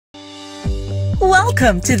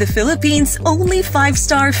Welcome to the Philippines' only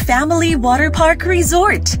 5-star family water park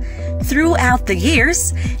resort. Throughout the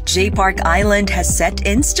years, Jpark Island has set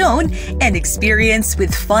in stone an experience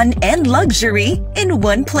with fun and luxury in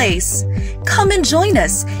one place. Come and join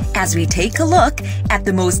us as we take a look at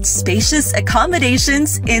the most spacious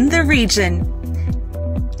accommodations in the region.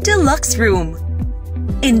 Deluxe Room.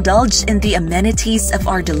 Indulge in the amenities of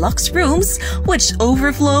our deluxe rooms, which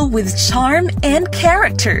overflow with charm and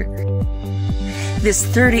character. This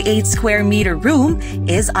 38 square meter room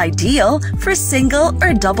is ideal for single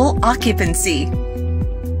or double occupancy.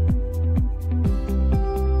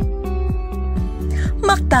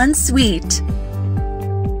 Mactan Suite.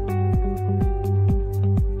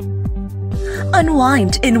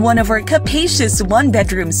 Unwind in one of our capacious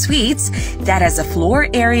one-bedroom suites that has a floor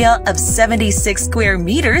area of 76 square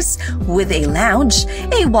meters with a lounge,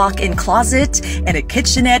 a walk-in closet, and a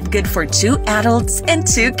kitchenette good for 2 adults and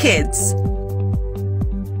 2 kids.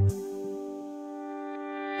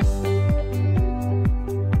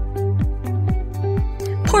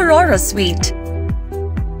 Pororo Suite.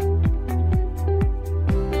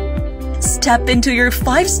 Step into your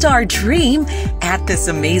 5-star dream at this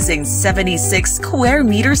amazing 76 square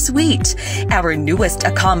meter suite, our newest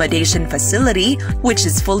accommodation facility, which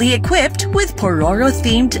is fully equipped with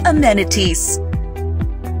Pororo-themed amenities.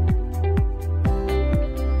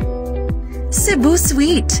 Cebu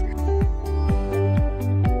Suite.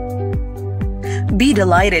 Be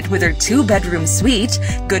delighted with our 2-bedroom suite,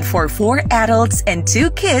 good for 4 adults and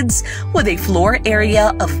 2 kids, with a floor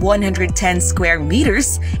area of 110 square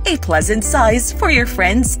meters, a pleasant size for your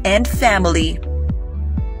friends and family.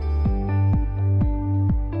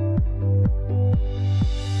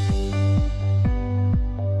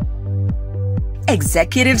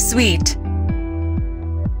 Executive Suite.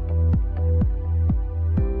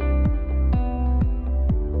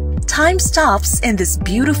 Time stops in this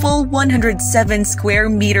beautiful 107 square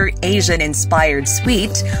meter Asian-inspired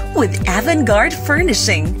suite with avant-garde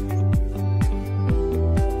furnishing.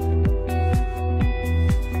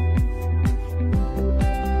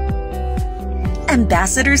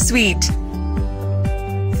 Ambassador Suite.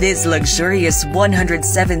 This luxurious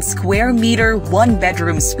 107 square meter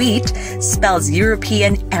 1-bedroom suite spells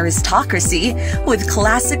European aristocracy with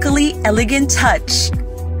classically elegant touch.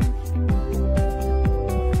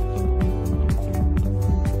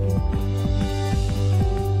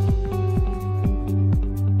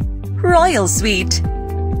 Royal Suite.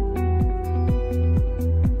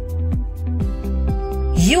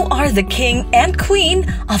 You are the king and queen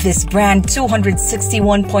of this grand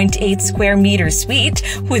 261.8 square meter suite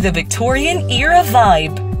with a Victorian era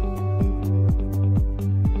vibe.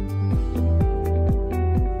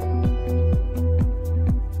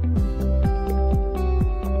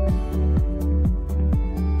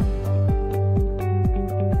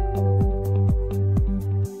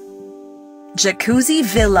 Jacuzzi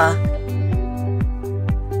Villa.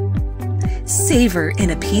 Savor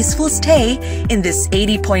in a peaceful stay in this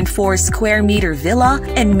 80.4 square meter villa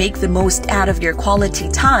and make the most out of your quality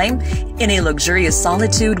time in a luxurious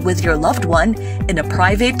solitude with your loved one in a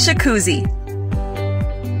private jacuzzi.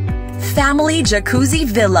 Family Jacuzzi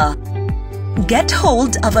Villa. Get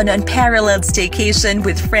hold of an unparalleled staycation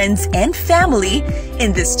with friends and family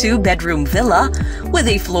in this 2-bedroom villa with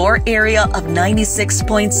a floor area of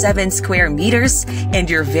 96.7 square meters and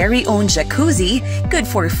your very own jacuzzi, good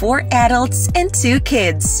for 4 adults and 2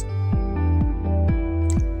 kids.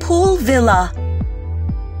 Pool Villa.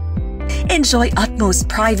 Enjoy utmost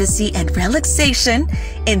privacy and relaxation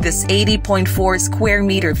in this 80.4 square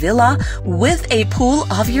meter villa with a pool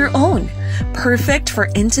of your own, perfect for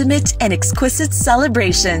intimate and exquisite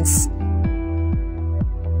celebrations.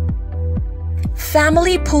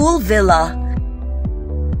 Family Pool Villa.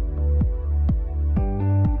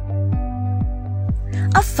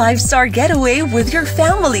 A 5-star getaway with your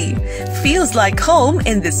family. Feels like home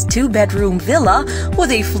in this 2-bedroom villa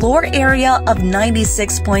with a floor area of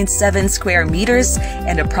 96.7 square meters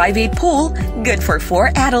and a private pool, good for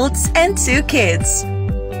 4 adults and 2 kids.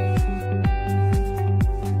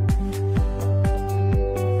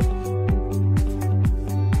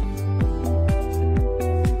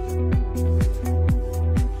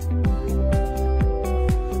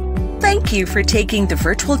 Thank you for taking the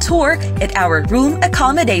virtual tour at our room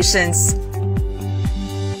accommodations.